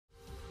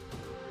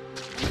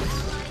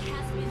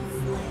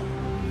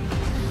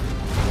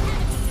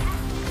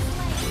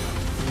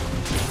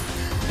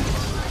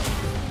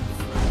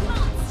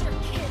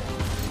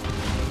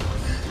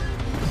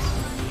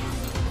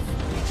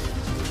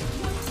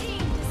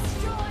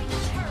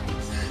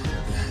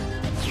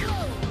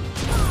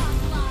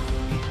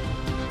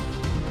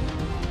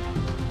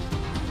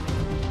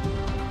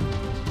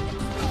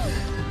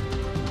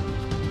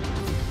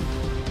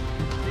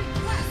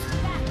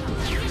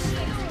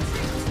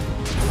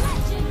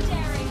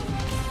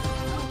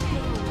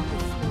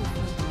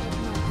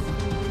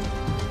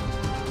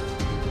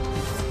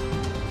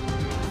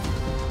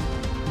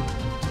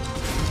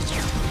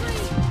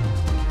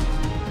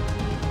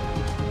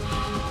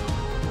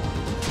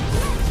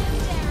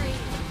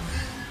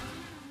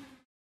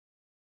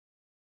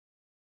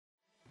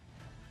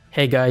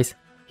Hey guys,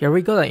 here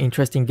we got an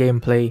interesting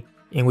gameplay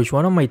in which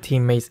one of my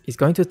teammates is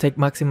going to take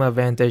maximum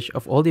advantage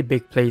of all the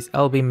big plays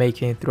I'll be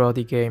making throughout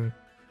the game.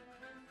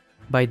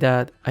 By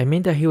that, I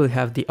mean that he will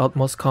have the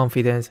utmost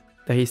confidence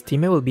that his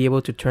teammate will be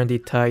able to turn the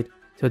tide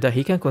so that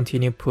he can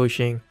continue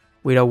pushing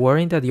without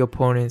worrying that the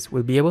opponents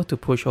will be able to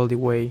push all the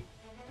way.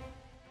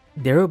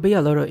 There will be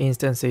a lot of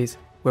instances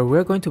where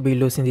we're going to be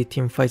losing the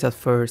team fights at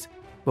first,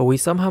 but we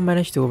somehow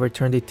managed to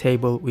overturn the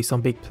table with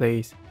some big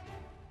plays.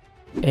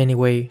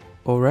 Anyway,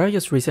 Aurora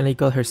just recently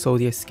got her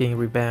Zodiac skin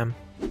revamped,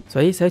 so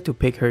I decided to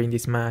pick her in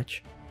this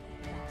match.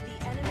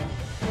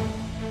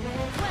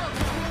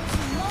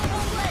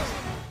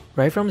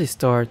 Right from the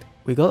start,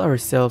 we got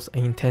ourselves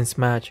an intense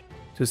match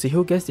to see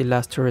who gets the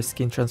last turret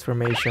skin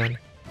transformation.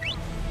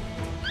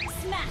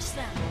 Smash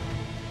them.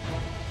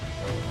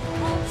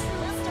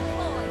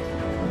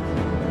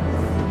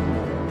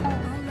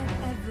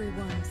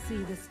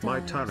 My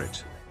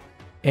turret.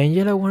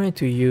 Angela wanted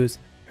to use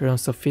her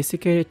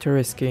unsophisticated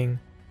turret skin,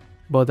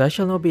 but that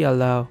shall not be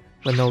allowed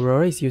when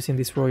Aurora is using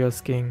this royal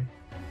skin.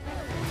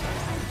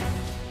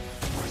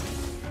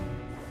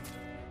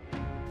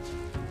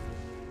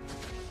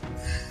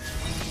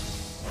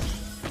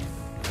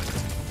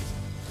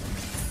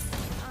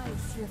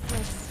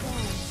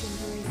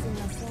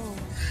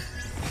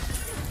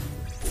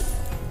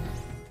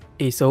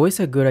 It's always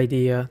a good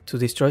idea to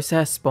destroy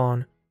Sa's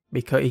spawn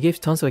because it gives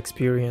tons of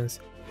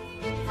experience.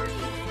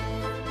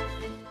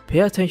 Pay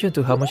attention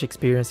to how much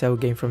experience I will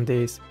gain from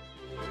this.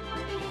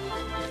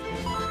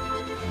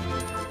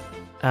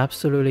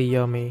 Absolutely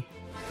yummy.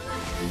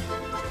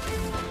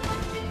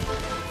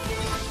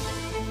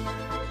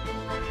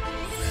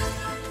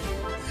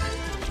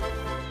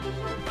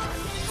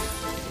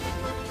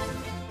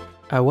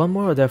 I want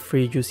more of that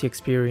free juicy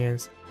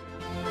experience.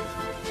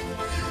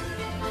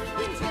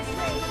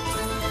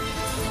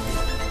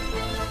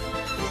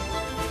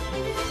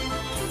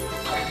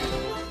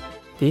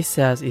 This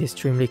Saz is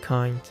extremely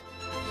kind.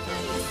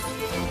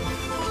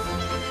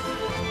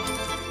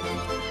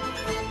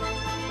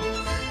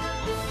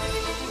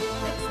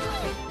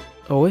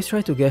 Always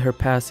try to get her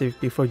passive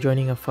before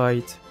joining a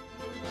fight.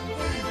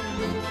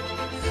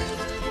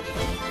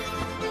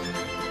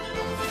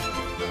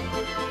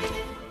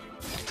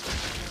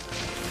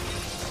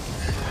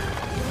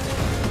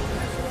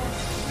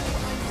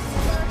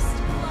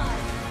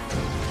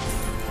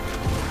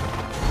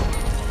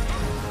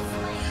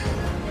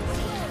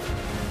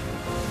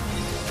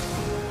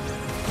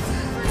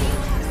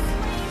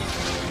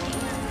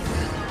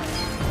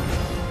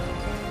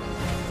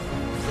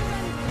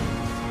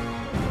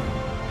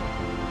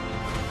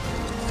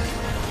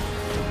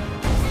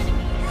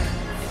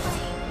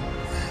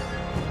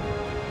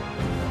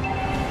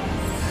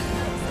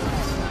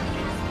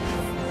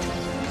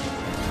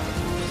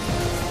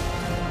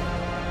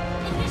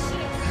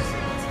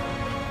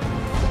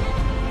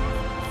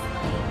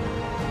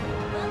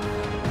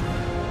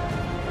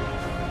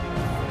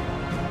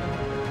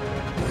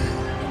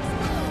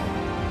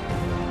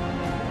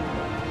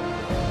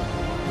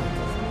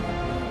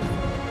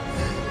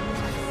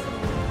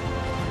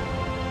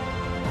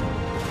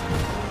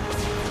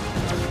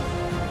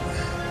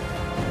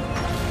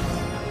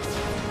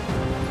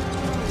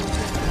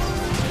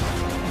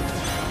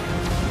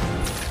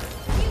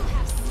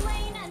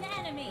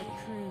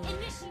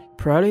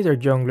 Probably their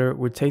jungler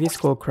would take this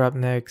skull crab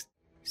next,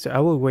 so I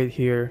will wait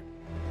here.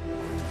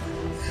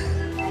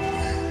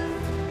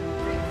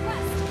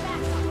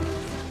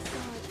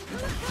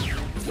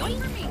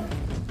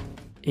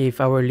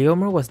 If our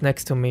Leomor was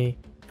next to me,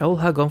 I would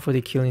have gone for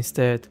the kill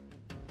instead,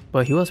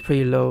 but he was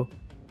pretty low,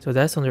 so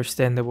that's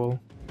understandable.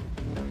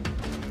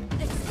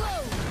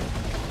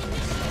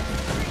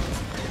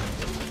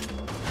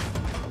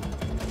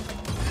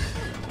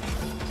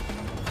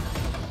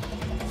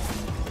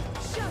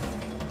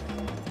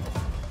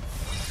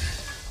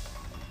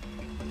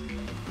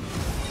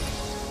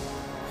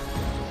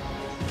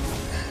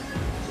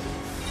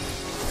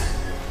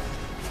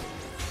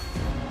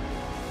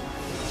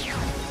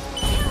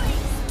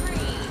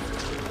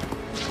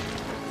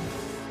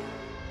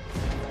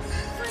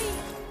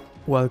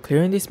 While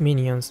clearing these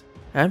minions,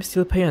 I am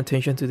still paying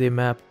attention to the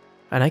map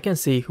and I can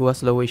see who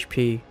has low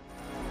HP.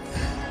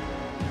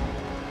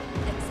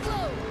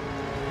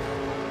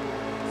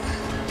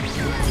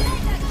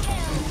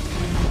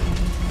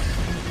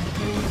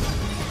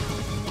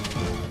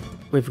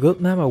 With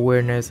good map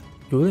awareness,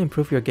 you will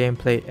improve your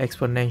gameplay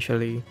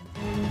exponentially.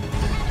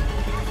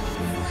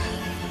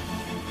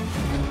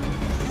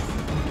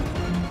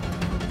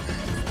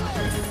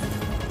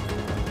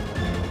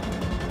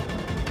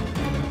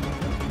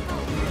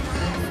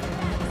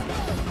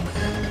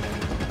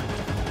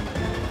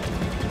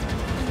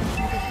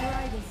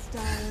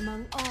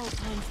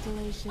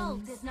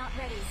 Ult is not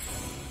ready.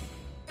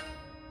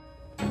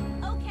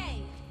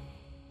 Okay.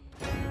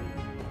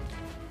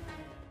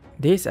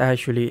 This is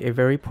actually a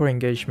very poor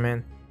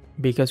engagement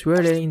because we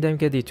are letting them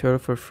get the turtle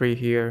for free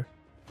here.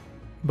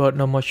 But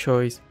no much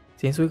choice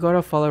since we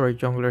gotta follow our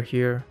jungler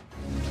here.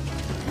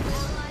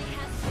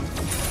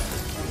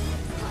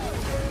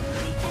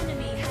 The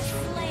enemy has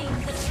slain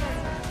the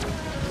turtle.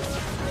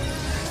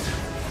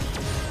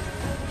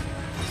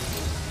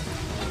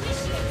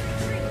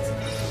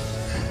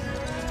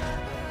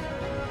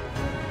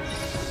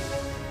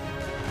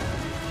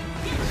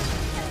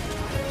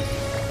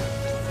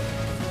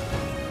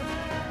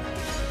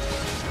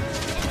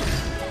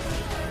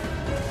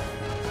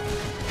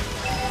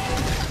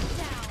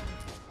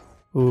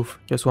 Oof,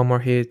 just one more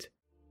hit.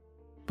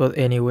 But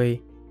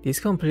anyway, this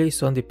completely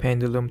swung the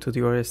pendulum to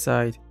the other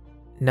side.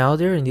 Now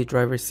they're in the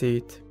driver's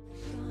seat.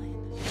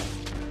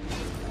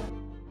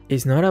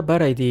 It's not a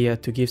bad idea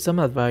to give some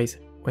advice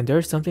when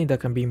there's something that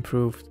can be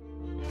improved.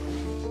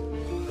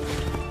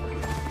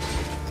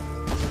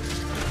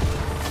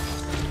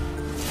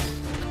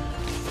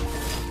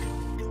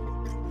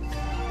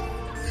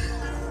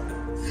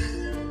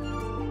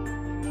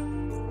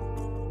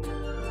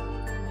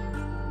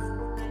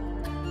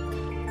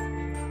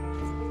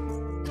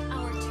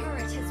 Our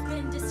turret has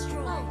been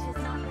destroyed. Ult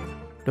is not ready.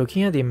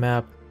 Looking at the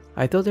map,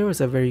 I thought there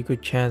was a very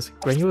good chance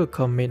Granger will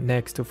come mid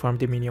next to farm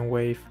the minion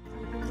wave.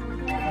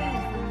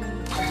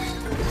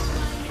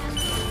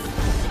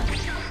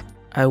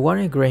 I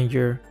wanted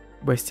Granger,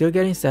 but still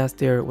getting sass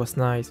there was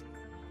nice.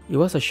 It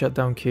was a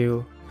shutdown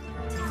kill.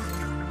 Ult is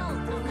not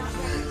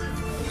ready.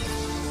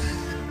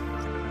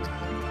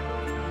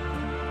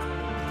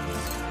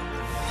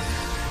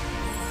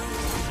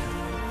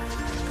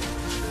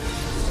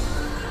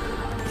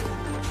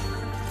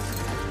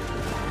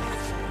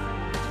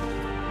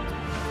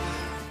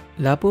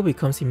 Lapu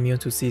becomes immune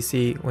to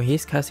CC when he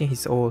is casting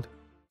his ult,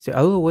 so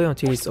I will wait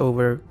until it's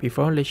over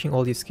before unleashing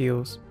all the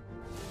skills.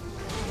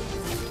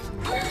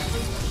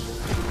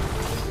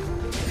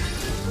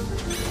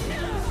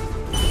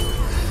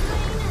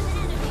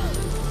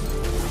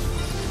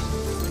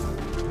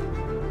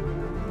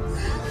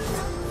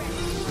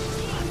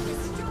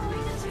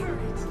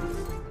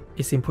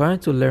 It's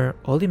important to learn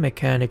all the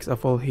mechanics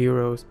of all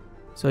heroes,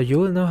 so you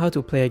will know how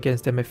to play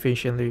against them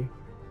efficiently.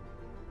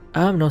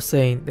 I am not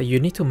saying that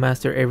you need to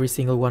master every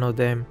single one of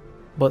them,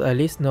 but at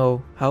least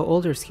know how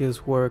all their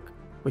skills work,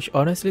 which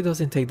honestly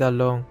doesn't take that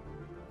long.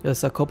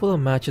 Just a couple of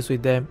matches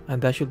with them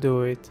and that should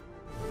do it.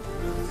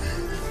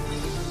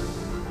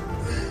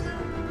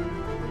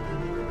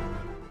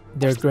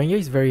 Their Granger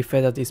is very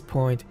fed at this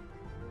point.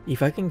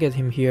 If I can get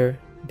him here,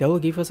 that will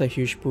give us a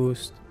huge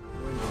boost.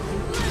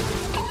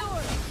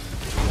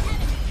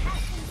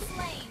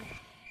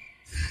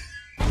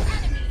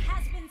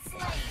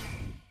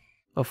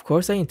 Of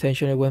course I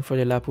intentionally went for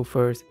the Lapu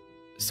first,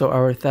 so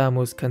our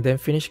Thamus can then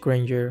finish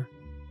Granger.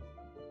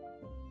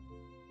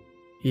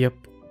 Yep.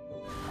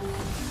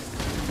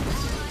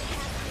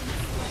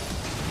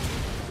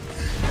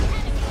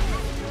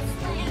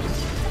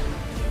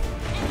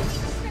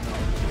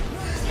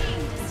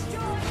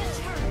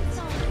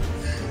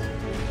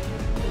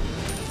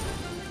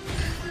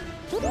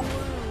 The world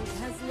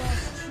has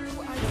lost true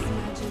ice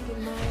magic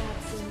in my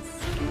absence.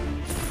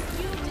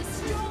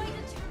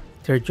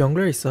 Their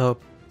jungler is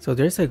up, so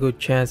there's a good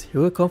chance he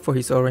will come for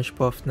his orange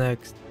buff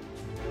next.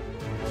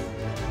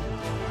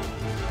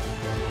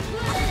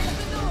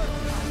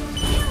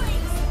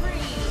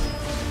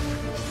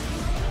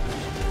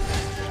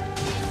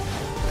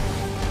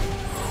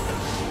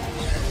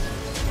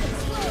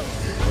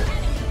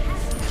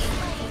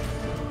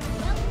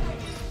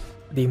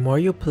 The more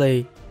you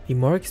play, the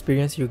more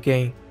experience you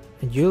gain,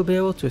 and you'll be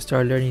able to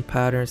start learning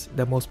patterns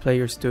that most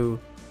players do.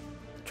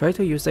 Try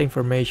to use the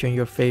information in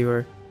your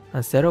favor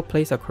and set up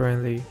plays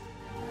accordingly.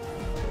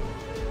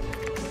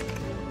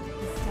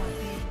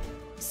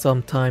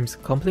 Sometimes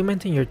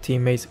complimenting your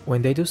teammates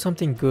when they do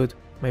something good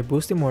may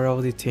boost the morale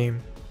of the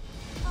team.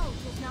 Ult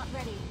is not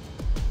ready.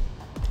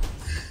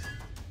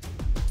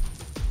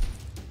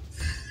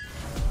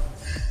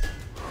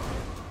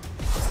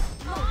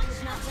 Ult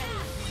is not ready.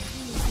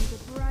 You be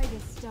the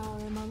brightest star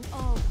among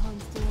all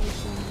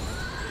constellations.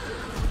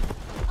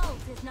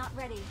 Ult is not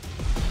ready.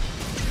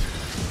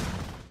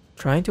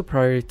 Trying to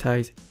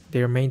prioritize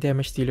their main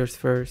damage dealers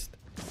first.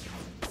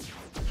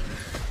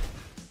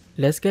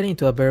 Let's get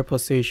into a better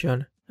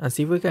position and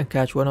see if we can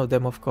catch one of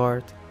them off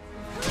guard.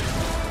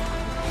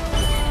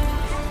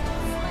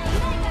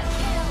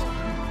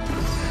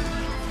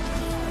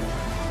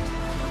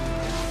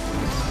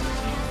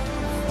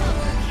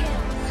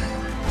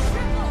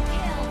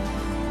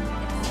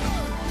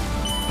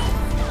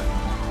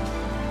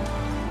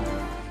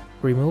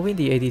 Removing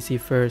the ADC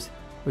first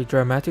will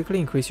dramatically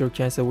increase your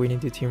chance of winning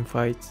the team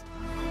fights.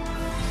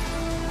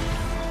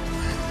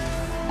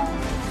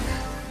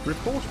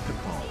 Report to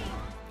call.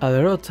 A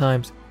lot of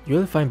times, you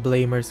will find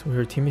blamers when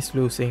your team is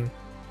losing,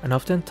 and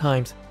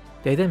oftentimes,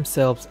 they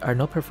themselves are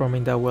not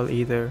performing that well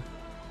either.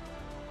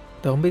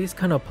 Don't be this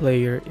kind of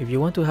player if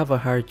you want to have a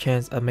higher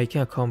chance at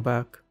making a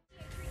comeback.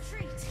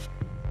 Retreat.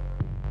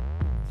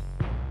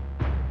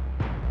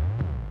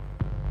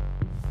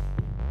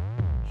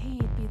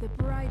 He'd be the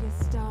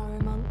brightest star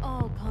among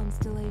all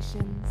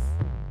constellations.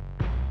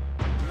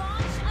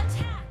 Launch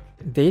attack.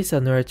 This is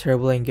another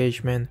terrible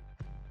engagement.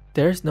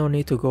 There's no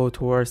need to go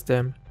towards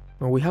them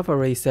when we have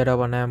already set up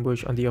an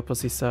ambush on the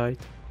opposite side.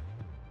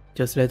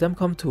 Just let them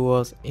come to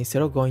us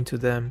instead of going to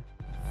them.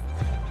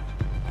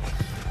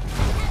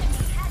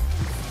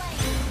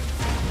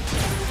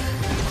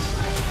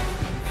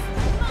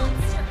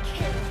 Monster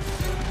kill.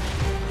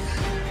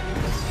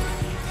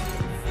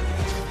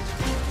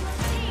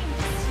 Team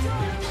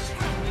destroyed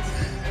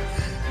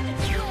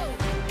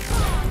the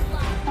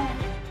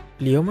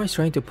turret. Leoma is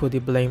trying to put the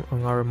blame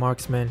on our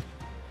marksman,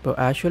 but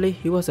actually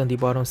he was on the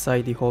bottom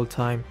side the whole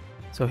time,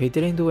 so he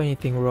didn't do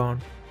anything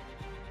wrong.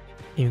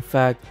 In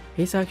fact,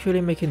 he's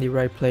actually making the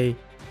right play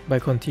by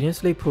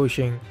continuously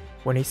pushing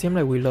when it seemed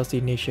like we lost the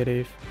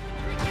initiative.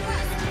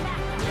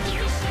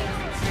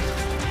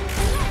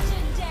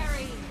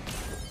 Legendary!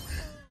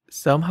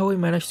 Somehow we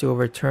managed to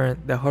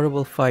overturn the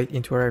horrible fight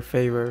into our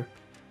favor.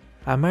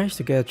 I managed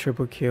to get a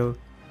triple kill,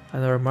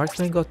 and our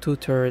marksman got 2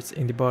 turrets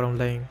in the bottom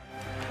lane.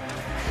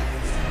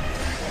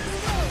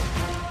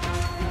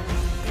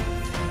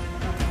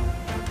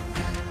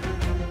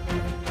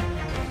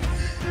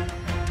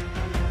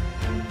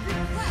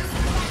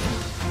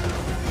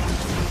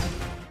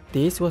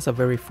 This was a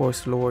very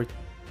forced lord.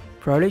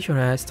 Probably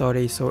shouldn't have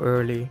started so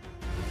early.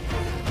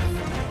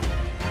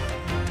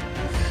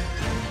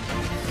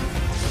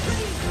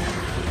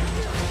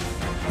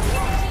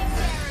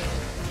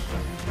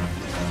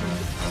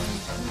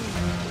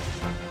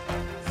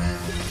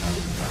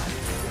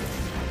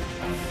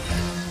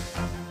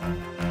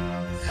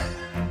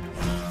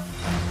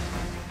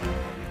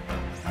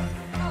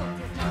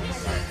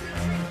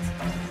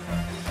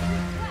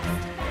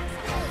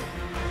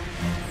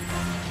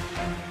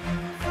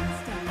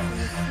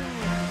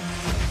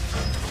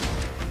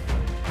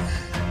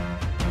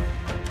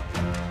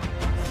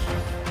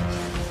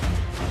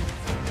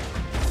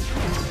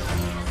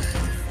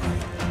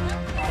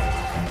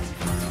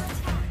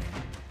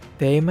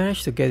 They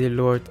managed to get the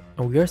Lord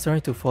and we are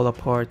starting to fall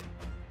apart.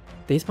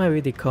 This might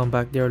be the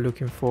comeback they are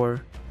looking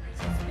for.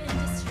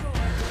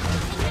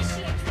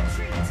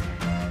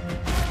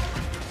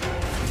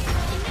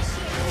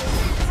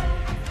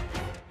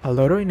 A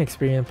lot of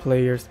inexperienced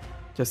players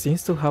just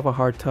seems to have a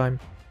hard time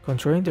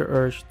controlling their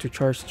urge to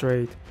charge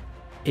straight,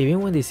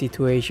 even when the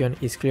situation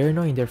is clearly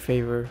not in their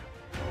favor.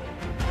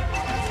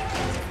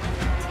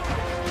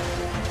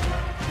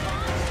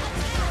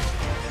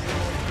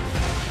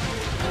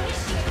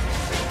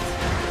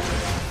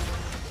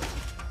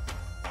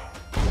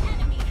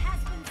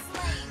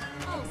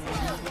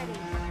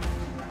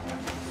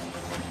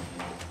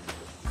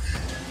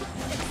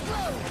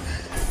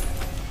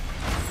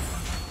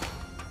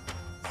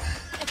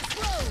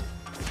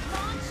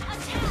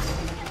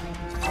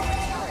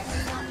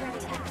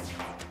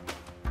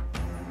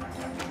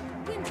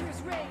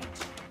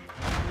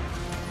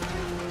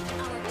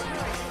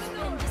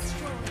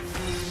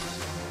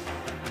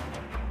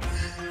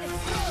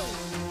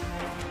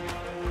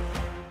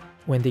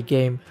 When the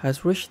game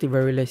has reached the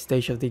very late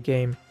stage of the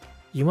game,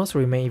 you must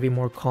remain even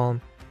more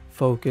calm,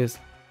 focused,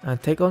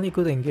 and take only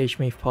good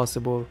engagement if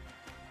possible,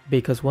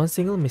 because one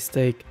single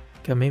mistake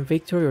can mean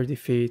victory or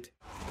defeat.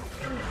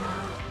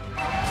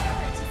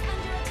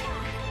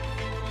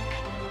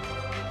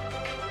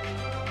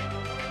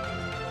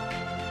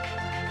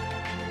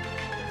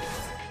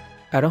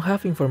 I don't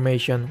have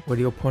information where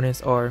the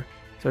opponents are,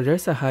 so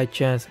there's a high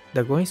chance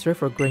that going straight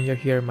for Granger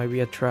here might be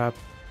a trap.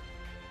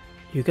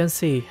 You can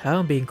see how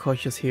I'm being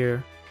cautious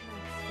here.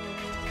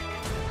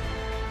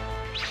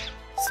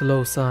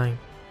 Slow sign.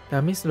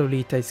 That means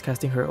Lolita is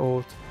casting her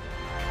ult.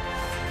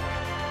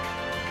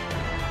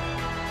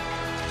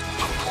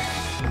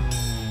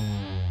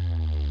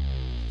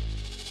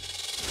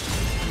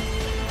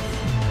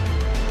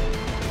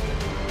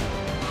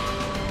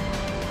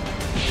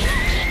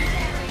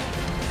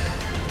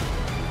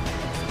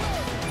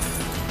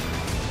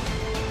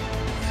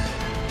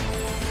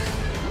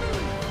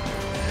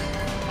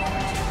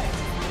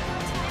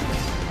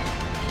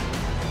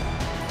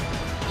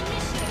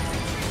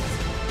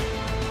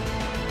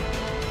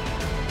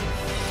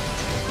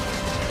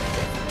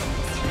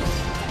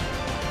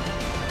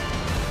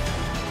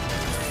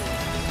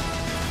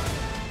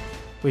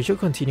 We should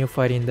continue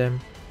fighting them,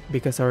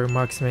 because our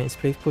marksman is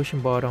place pushing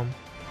bottom.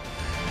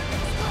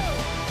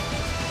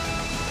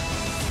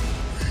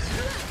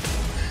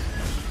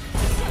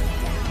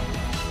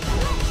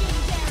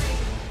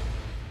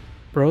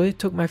 Brody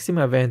took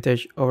maximum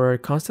advantage over our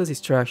constant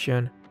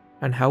distraction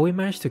and how we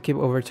managed to keep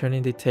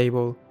overturning the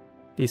table,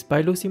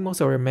 despite losing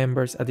most of our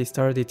members at the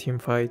start of the team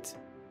fights.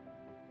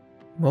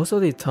 Most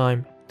of the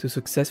time, to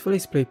successfully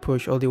split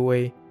push all the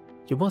way,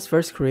 you must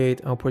first create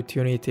an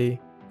opportunity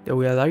that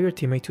will allow your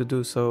teammate to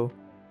do so.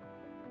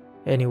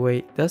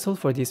 Anyway, that's all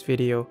for this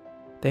video.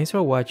 Thanks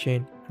for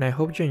watching and I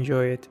hope you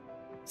enjoy it.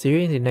 See you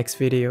in the next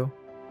video.